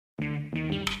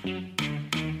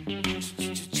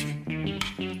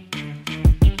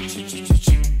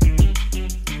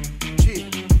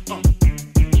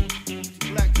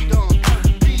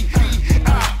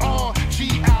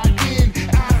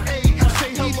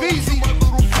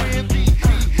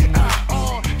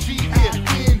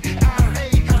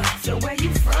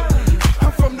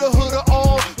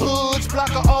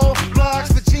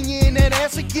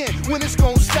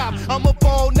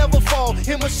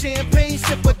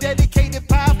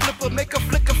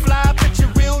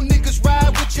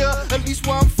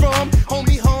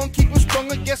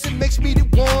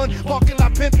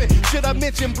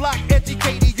Extension block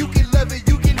educated. You can love it,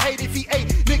 you can hate it. V8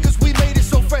 niggas, we made it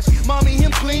so fresh. Mommy,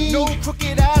 him clean. No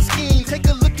crooked eye scheme. Take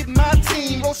a look at my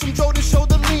team. Roll some Jordan, show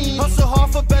the lean. Hustle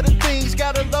hard for better things.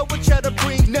 Gotta love what cheddar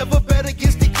brings. Never bet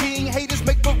against the king. Haters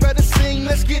make Beretta sing.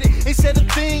 Let's get it. Ain't said a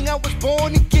thing. I was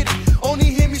born to get it. Only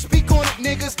hear me speak on it,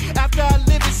 niggas. After I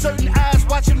live it, certain eyes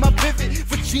watching my pivot.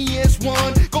 For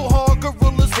GS1, go hard,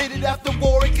 gorillas hit it after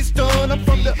war it gets done. I'm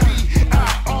from the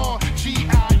V.I.R.G.I.N.I.A.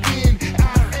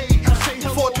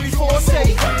 434 say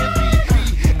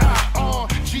V.I.R.G.I.N.I.A.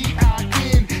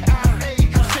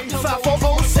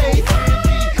 540 say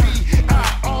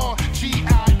V.I.R.G.I.N.I.A.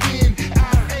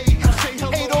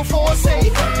 804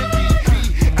 say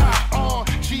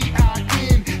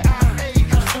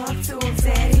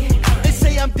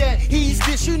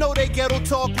you know they ghetto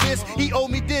talk this. He owe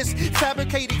me this.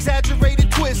 Fabricate,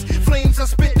 exaggerated twist. Flames, I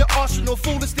spit the arsenal.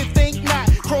 Foolish to think not.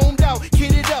 Chromed out,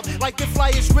 kitted up like the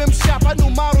flyest rim shop. I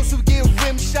know models who give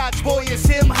rim shots. Boy, it's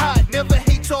him hot. Never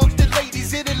hate talks to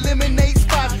ladies. It eliminates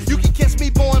spots. You can catch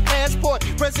me born passport.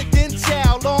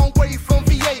 Presidential. Long way from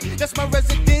VA. That's my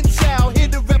residential. Here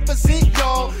to represent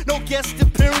y'all. No guest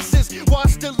appearances.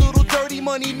 Watch the little dirty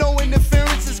money. No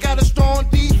interferences. Got a strong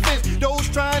defense. Those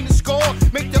trying to score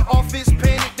make the office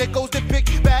panic. There goes the big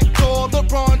back door.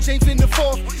 LeBron James in the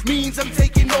fourth means I'm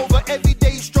taking over.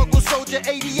 Everyday struggle soldier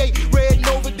 88. Red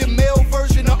Nova, the male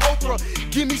version of Oprah.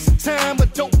 Give me some time, a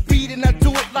dope beat, and I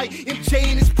do it like MJ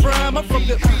in his prime. I'm from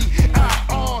the V.I.R.G.I.N.I.A.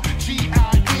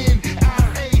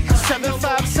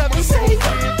 757 say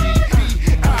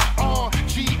V.I.R.G.I.N.I.A.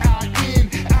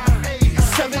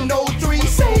 703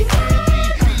 say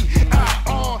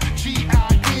V.I.R.G.I.N.I.A.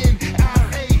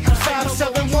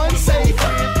 571 say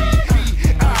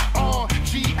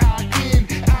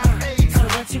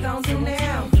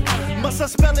I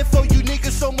spell it for you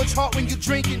niggas, so much heart when you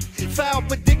drinking. Foul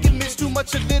predicaments, too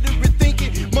much illiterate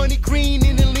thinking. Money green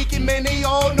in the Lincoln, man, they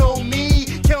all know me.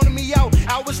 Counting me out,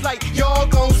 I was like, y'all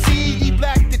gon' see.